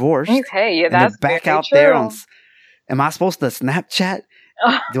are divorced. Okay, yeah, that's back very out true. there on. Am I supposed to Snapchat?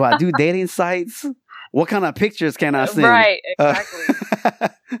 Do I do dating sites? What kind of pictures can I send? Right, exactly.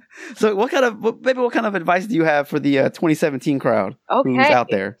 So what kind of advice do you have for the 2017 crowd who's out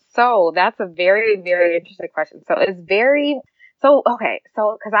there? So that's a very, very interesting question. So it's because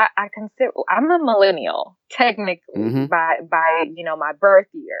I consider I'm a millennial technically by my birth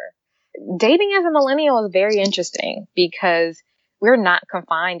year. Dating as a millennial is very interesting because we're not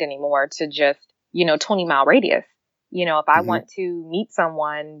confined anymore to just 20-mile radius. If I want to meet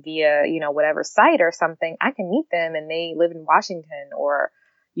someone via, whatever site or something, I can meet them and they live in Washington or,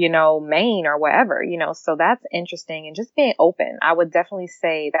 Maine or wherever, so that's interesting. And just being open, I would definitely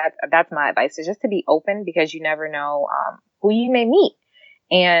say that's my advice, is just to be open because you never know, who you may meet.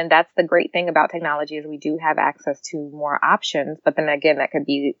 And that's the great thing about technology is we do have access to more options, but then again, that could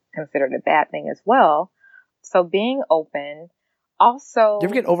be considered a bad thing as well. So being open. Also, do you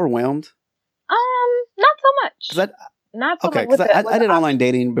ever get overwhelmed? Not so much. Not so much. Because I did online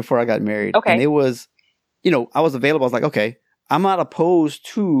dating before I got married. Okay. And it was, I was available. I was like, okay, I'm not opposed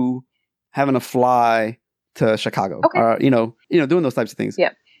to having to fly to Chicago. Okay. Or, doing those types of things.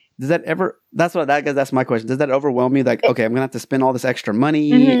 Yeah. Does that ever, that's my question. Does that overwhelm me? Like, okay, I'm going to have to spend all this extra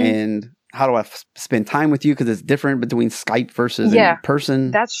money and how do I spend time with you? Because it's different between Skype versus in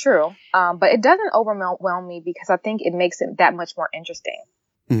person. That's true. But it doesn't overwhelm me because I think it makes it that much more interesting.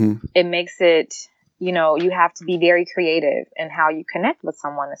 Mm-hmm. It makes it, you have to be very creative in how you connect with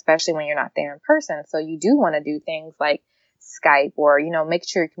someone, especially when you're not there in person. So you do want to do things like Skype or, make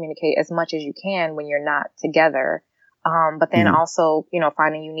sure you communicate as much as you can when you're not together. But then also,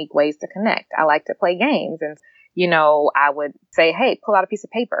 finding unique ways to connect. I like to play games and, I would say, hey, pull out a piece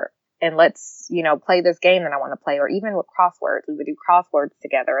of paper and let's, play this game that I want to play. Or even with crosswords, we would do crosswords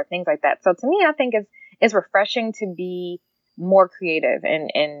together or things like that. So to me, I think it's refreshing to be more creative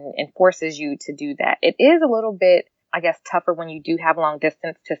and forces you to do that. It is a little bit, I guess, tougher when you do have long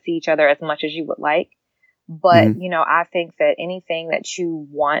distance to see each other as much as you would like. But, I think that anything that you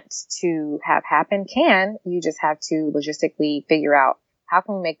want to have happen you just have to logistically figure out how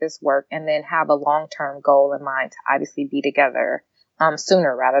can we make this work and then have a long-term goal in mind to obviously be together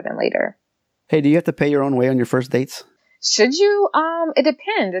sooner rather than later. Hey, do you have to pay your own way on your first dates? Should you? It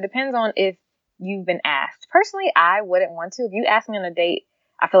depends. It depends on if you've been asked. Personally, I wouldn't want to. If you ask me on a date,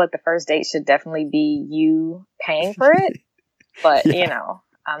 I feel like the first date should definitely be you paying for it. But,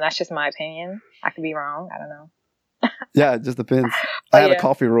 that's just my opinion. I could be wrong. I don't know. Yeah, it just depends. I had a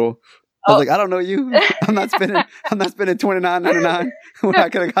coffee rule. I was like, I don't know you. I'm not spending $29.99 when I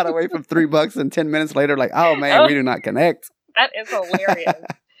could have got away from $3 and 10 minutes later, like, oh man, we do not connect. That is hilarious.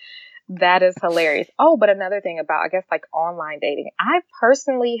 That is hilarious. Oh, but another thing about, I guess, like online dating, I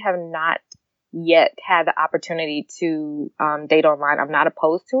personally have not yet had the opportunity to date online. I'm not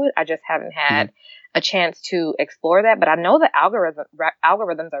opposed to it. I just haven't had a chance to explore that. But I know the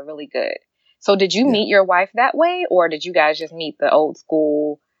algorithms are really good. So did you meet your wife that way, or did you guys just meet the old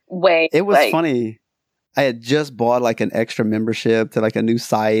school way? It was funny. I had just bought like an extra membership to like a new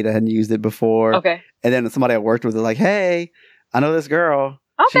site. I hadn't used it before. Okay. And then somebody I worked with was like, hey, I know this girl.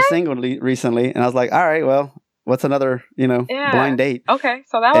 Okay. She's single recently. And I was like, all right, well, what's another, blind date? Okay.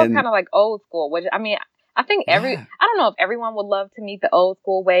 So that was kind of like old school, which I mean, I think I don't know if everyone would love to meet the old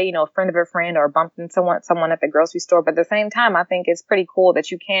school way, a friend of a friend or bump into someone at the grocery store. But at the same time, I think it's pretty cool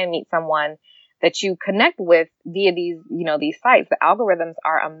that you can meet someone that you connect with via these sites. The algorithms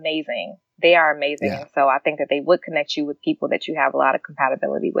are amazing. They are amazing. Yeah. And so I think that they would connect you with people that you have a lot of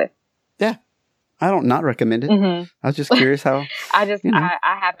compatibility with. Yeah. I don't not recommend it. Mm-hmm. I was just curious how. I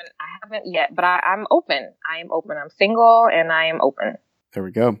haven't yet, but I'm open. I am open. I'm single and I am open. There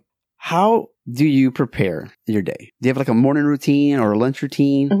we go. How do you prepare your day? Do you have like a morning routine or a lunch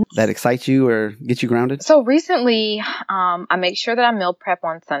routine that excites you or gets you grounded? So recently, I make sure that I meal prep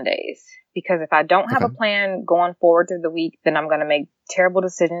on Sundays. Because if I don't have a Okay. plan going forward through the week, then I'm going to make terrible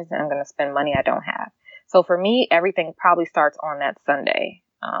decisions and I'm going to spend money I don't have. So for me, everything probably starts on that Sunday.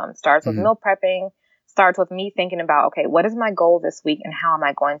 Starts with meal prepping, starts with me thinking about, okay, what is my goal this week and how am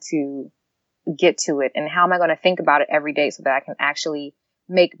I going to get to it? And how am I going to think about it every day so that I can actually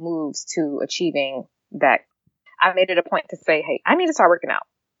make moves to achieving that? I made it a point to say, hey, I need to start working out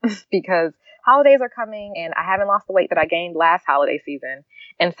because holidays are coming and I haven't lost the weight that I gained last holiday season.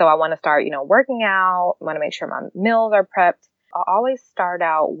 And so I want to start, working out. I want to make sure my meals are prepped. I'll always start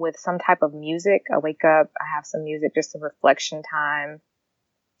out with some type of music. I wake up, I have some music, just some reflection time.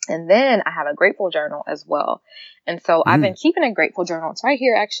 And then I have a grateful journal as well. And so I've been keeping a grateful journal. It's right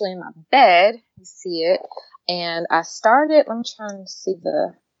here actually in my bed. You see it. And I started, let me try and see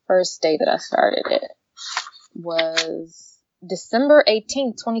the first day that I started it was December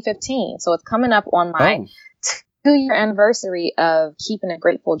 18th, 2015. So it's coming up on my 2-year anniversary of keeping a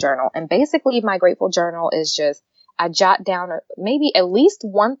grateful journal. And basically my grateful journal is just, I jot down maybe at least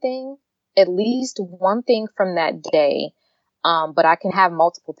one thing from that day. But I can have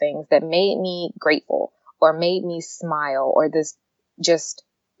multiple things that made me grateful or made me smile or this just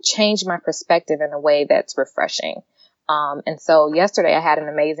changed my perspective in a way that's refreshing. And so yesterday I had an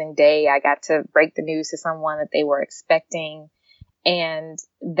amazing day. I got to break the news to someone that they were expecting. And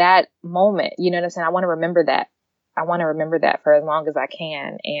that moment, you know what I'm saying? I want to remember that. I want to remember that for as long as I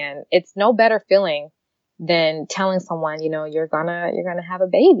can. And it's no better feeling than telling someone, you're gonna have a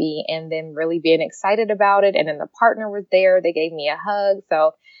baby and then really being excited about it. And then the partner was there. They gave me a hug.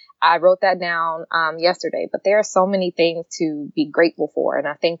 So I wrote that down yesterday. But there are so many things to be grateful for. And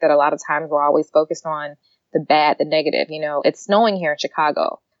I think that a lot of times we're always focused on the bad, the negative. It's snowing here in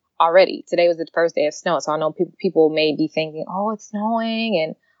Chicago already. Today was the first day of snow. So I know people may be thinking, oh, it's snowing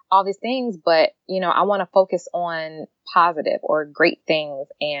and all these things. But, I want to focus on positive or great things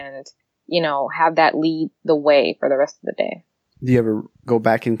and have that lead the way for the rest of the day. Do you ever go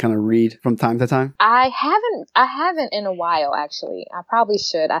back and kind of read from time to time? I haven't in a while, actually. I probably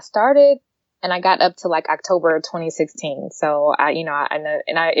should. I started and I got up to like October 2016. So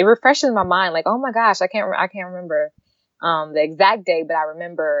it refreshes my mind. Like, oh my gosh, I can't remember, the exact day, but I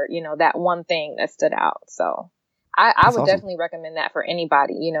remember, that one thing that stood out. So I would definitely recommend that for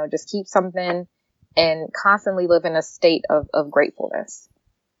anybody, just keep something and constantly live in a state of gratefulness.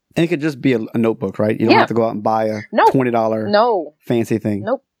 And it could just be a notebook, right? You don't have to go out and buy a $20 fancy thing.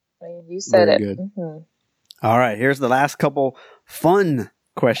 Nope. You said Very it. Good. Mm-hmm. All right. Here's the last couple fun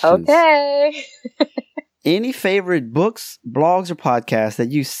questions. Okay. Any favorite books, blogs, or podcasts that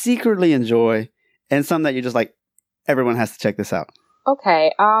you secretly enjoy and some that you're just like, everyone has to check this out?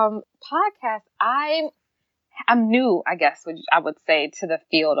 Okay. Podcast. I'm new, I guess, which I would say, to the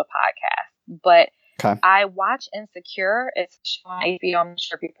field of podcasts, but I watch Insecure. It's a show on HBO. I'm not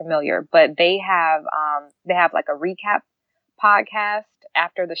sure if you're familiar, but they have like a recap podcast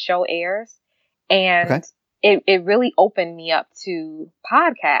after the show airs. And it really opened me up to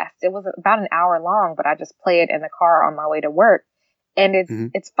podcasts. It was about an hour long, but I just play it in the car on my way to work. And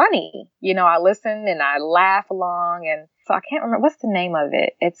it's funny. I listen and I laugh along. And so I can't remember, what's the name of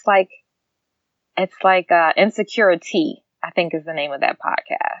it? It's like Insecurity, I think is the name of that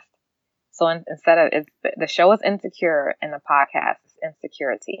podcast. So instead of the show is Insecure and the podcast is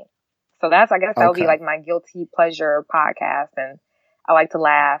Insecurity. So that would be like my guilty pleasure podcast. And I like to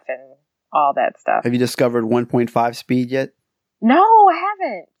laugh and all that stuff. Have you discovered 1.5 speed yet? No, I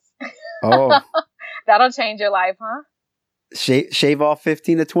haven't. Oh. That'll change your life, huh? Shave off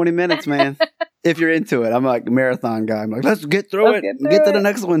 15 to 20 minutes, man. If you're into it. I'm like a marathon guy. I'm like, let's get through it. Get to the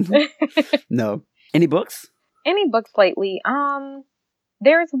next one. No. Any books? Any books lately?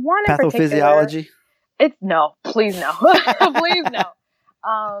 There's one in particular. Pathophysiology? No, please no. Please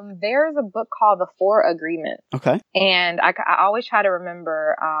no. There's a book called The 4 Agreements. Okay. And I always try to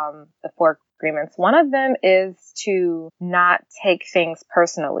remember the 4 agreements. One of them is to not take things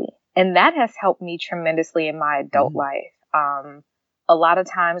personally. And that has helped me tremendously in my adult life. A lot of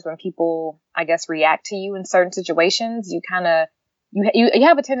times when people, I guess, react to you in certain situations, you have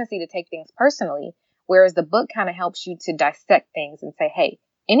a tendency to take things personally. Whereas the book kind of helps you to dissect things and say, hey,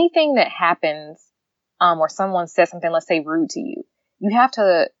 anything that happens, or someone says something, let's say rude to you, you have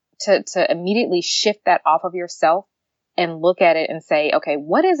to immediately shift that off of yourself and look at it and say, okay,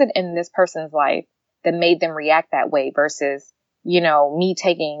 what is it in this person's life that made them react that way versus, me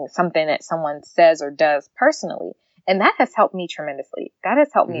taking something that someone says or does personally. And that has helped me tremendously. That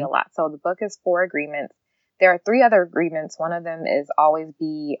has helped me a lot. So the book is 4 agreements. There are 3 other agreements. One of them is always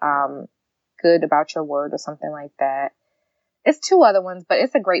be, good about your word or something like that. It's two other ones, but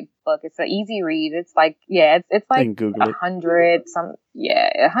it's a great book. It's an easy read. It's like, it's like 100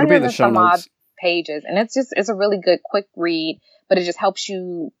 and some odd pages. And it's a really good, quick read, but it just helps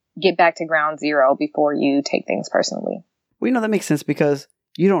you get back to ground zero before you take things personally. Well, that makes sense because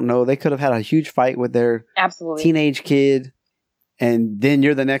you don't know. They could have had a huge fight with their teenage kid, and then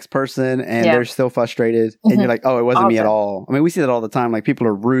you're the next person, and they're still frustrated, and you're like, oh, it wasn't me at all. I mean, we see that all the time. Like, people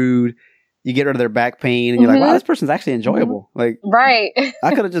are rude. You get rid of their back pain, and you're like, wow, this person's actually enjoyable. Like, right.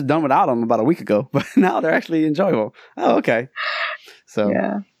 I could have just done without them about a week ago, but now they're actually enjoyable. Oh, okay. So,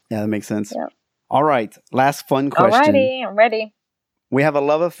 yeah, that makes sense. Yeah. All right. Last fun question. Alrighty, I'm ready. We have a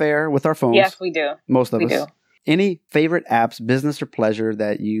love affair with our phones. Yes, we do. Most of us. Do. Any favorite apps, business or pleasure,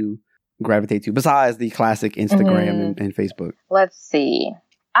 that you gravitate to besides the classic Instagram and Facebook? Let's see.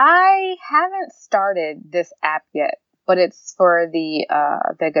 I haven't started this app yet, but it's for the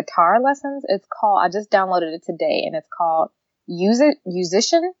guitar lessons. It's called, I just downloaded it today, and it's called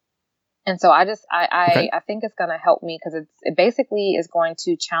Musician. And so I think it's going to help me because it basically is going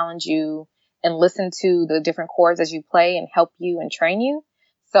to challenge you and listen to the different chords as you play and help you and train you.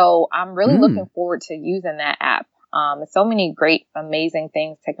 So I'm really looking forward to using that app. There's so many great, amazing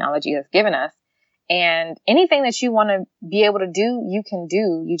things technology has given us. And anything that you want to be able to do, you can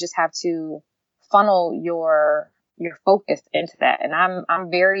do. You just have to funnel your focus into that. And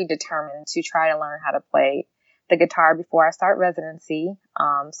I'm very determined to try to learn how to play the guitar before I start residency,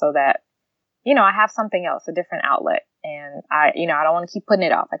 so that, I have something else, a different outlet. And I don't want to keep putting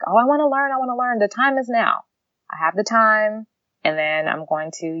it off. Like, oh, I want to learn. The time is now. I have the time. And then I'm going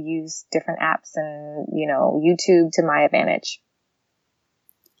to use different apps and, YouTube to my advantage.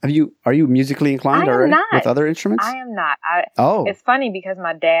 Are you musically inclined already with other instruments? I am not. It's funny because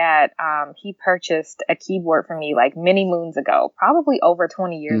my dad, he purchased a keyboard for me like many moons ago, probably over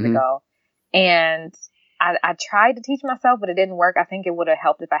 20 years ago. And I tried to teach myself, but it didn't work. I think it would have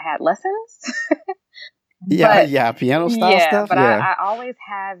helped if I had lessons. Piano style stuff. But I always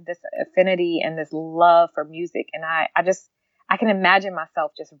have this affinity and this love for music. And I can imagine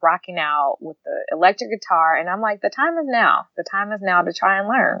myself just rocking out with the electric guitar. And I'm like, the time is now. The time is now to try and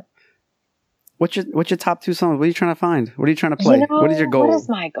learn. What's your top 2 songs? What are you trying to find? What are you trying to play? What is your goal? What is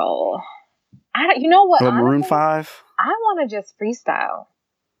my goal? You know what? Maroon 5? I want to just freestyle.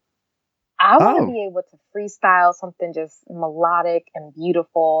 I want to be able to freestyle something just melodic and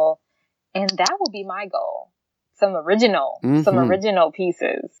beautiful. And that will be my goal. Some original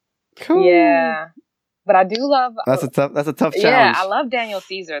pieces. Cool. Yeah. But I do love... That's a tough challenge. Yeah, I love Daniel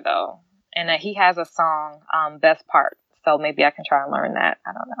Caesar, though. And he has a song, Best Part. So maybe I can try and learn that.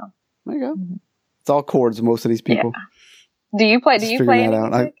 I don't know. There you go. It's all chords, most of these people. Yeah. Do you play any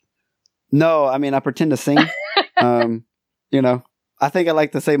music? No, I mean, I pretend to sing. I think I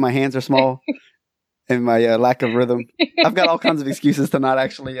like to say my hands are small and my lack of rhythm. I've got all kinds of excuses to not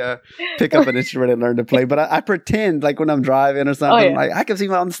actually pick up an instrument and learn to play. But I pretend like when I'm driving or something, like I can see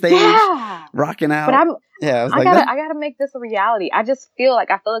me on stage rocking out. But I gotta make this a reality. I feel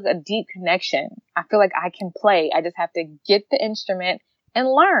like a deep connection. I feel like I can play. I just have to get the instrument and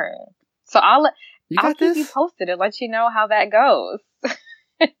learn. So I'll keep you posted and let you know how that goes.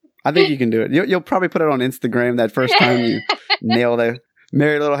 I think you can do it. You'll probably put it on Instagram that first time you nailed it.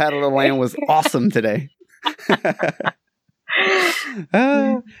 Mary Little Had a Little Lamb was awesome today.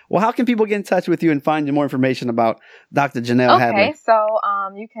 Well, how can people get in touch with you and find more information about Dr. Janelle Hadley? Okay, so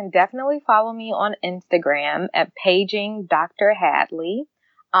you can definitely follow me on Instagram at Paging Dr. Hadley.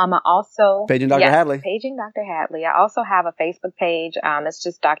 I also Paging Dr. Hadley. Paging Dr. Hadley. I also have a Facebook page. It's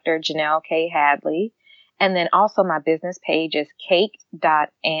just Dr. Janelle K. Hadley. And then also my business page is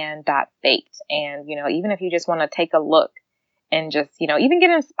cake.and.baked. And, even if you just want to take a look and just, even get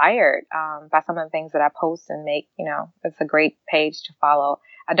inspired by some of the things that I post and make, it's a great page to follow.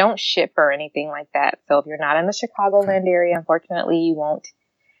 I don't ship or anything like that. So if you're not in the Chicagoland area, unfortunately, you won't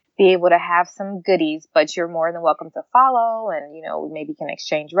be able to have some goodies, but you're more than welcome to follow and, we maybe can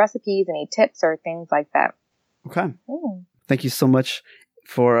exchange recipes, any tips or things like that. Okay. Thank you so much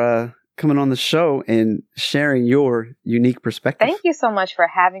for coming on the show and sharing your unique perspective. Thank you so much for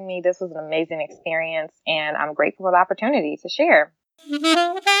having me. This was an amazing experience, and I'm grateful for the opportunity to share.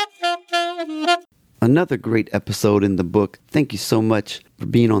 Another great episode in the book. Thank you so much for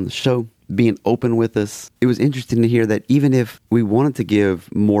being on the show, being open with us. It was interesting to hear that even if we wanted to give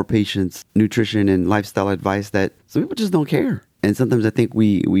more patients nutrition and lifestyle advice, that some people just don't care. And sometimes I think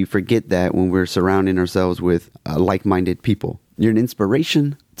we forget that when we're surrounding ourselves with like-minded people. You're an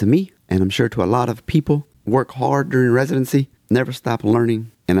inspiration to me, and I'm sure to a lot of people. Work hard during residency, never stop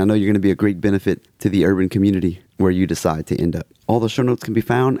learning, and I know you're going to be a great benefit to the urban community where you decide to end up. All the show notes can be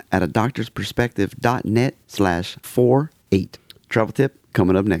found at adoctorsperspective.net/4 8. Travel tip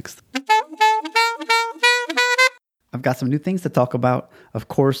coming up next. I've got some new things to talk about. Of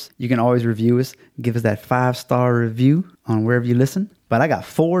course, you can always review us. Give us that 5-star review on wherever you listen. But I got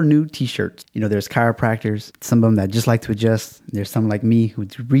 4 new t-shirts. There's chiropractors, some of them that just like to adjust. There's some like me who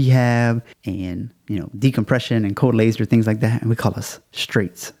do rehab and, decompression and cold laser, things like that. And we call us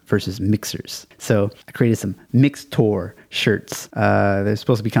straights versus mixers. So I created some mixed tour shirts. They're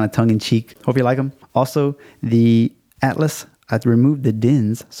supposed to be kind of tongue-in-cheek. Hope you like them. Also, the Atlas, I removed the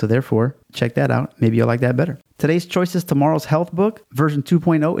DINs. So therefore, check that out. Maybe you'll like that better. Today's Choices, Tomorrow's Health book, version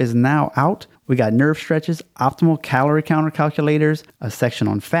 2.0 is now out. We got nerve stretches, optimal calorie counter calculators, a section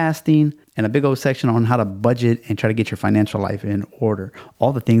on fasting, and a big old section on how to budget and try to get your financial life in order.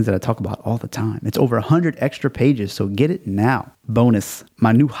 All the things that I talk about all the time. It's over 100 extra pages, so get it now. Bonus,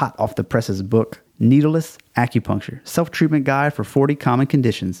 my new hot off the presses book, Needleless Acupuncture, Self-Treatment Guide for 40 Common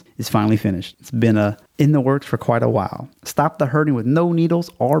Conditions, is finally finished. It's been in the works for quite a while. Stop the hurting with no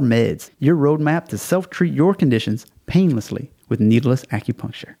needles or meds. Your roadmap to self-treat your conditions painlessly with needleless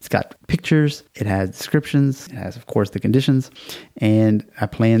acupuncture. It's got pictures, it has descriptions, it has, of course, the conditions, and I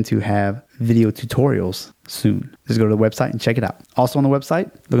plan to have video tutorials soon. Just go to the website and check it out. Also on the website,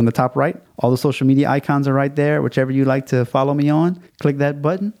 look on the top right, all the social media icons are right there. Whichever you like to follow me on, click that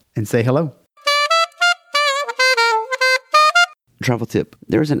button and say hello. Travel tip.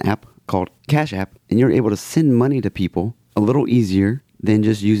 There's an app called Cash App, and you're able to send money to people a little easier than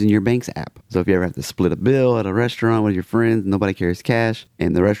just using your bank's app. So if you ever have to split a bill at a restaurant with your friends, nobody carries cash,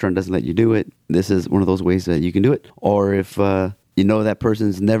 and the restaurant doesn't let you do it, this is one of those ways that you can do it. Or if that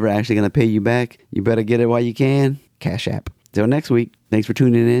person's never actually going to pay you back, you better get it while you can. Cash App. Till next week, thanks for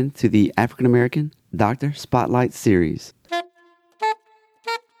tuning in to the African American Doctor Spotlight series.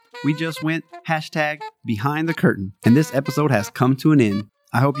 We just went #behind the curtain, and this episode has come to an end.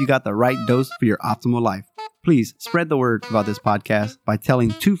 I hope you got the right dose for your optimal life. Please spread the word about this podcast by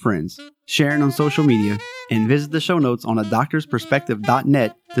telling 2 friends, sharing on social media, and visit the show notes on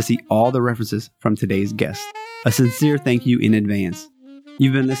adoctorsperspective.net to see all the references from today's guest. A sincere thank you in advance.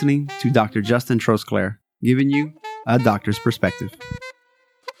 You've been listening to Dr. Justin Trosclair, giving you a doctor's perspective.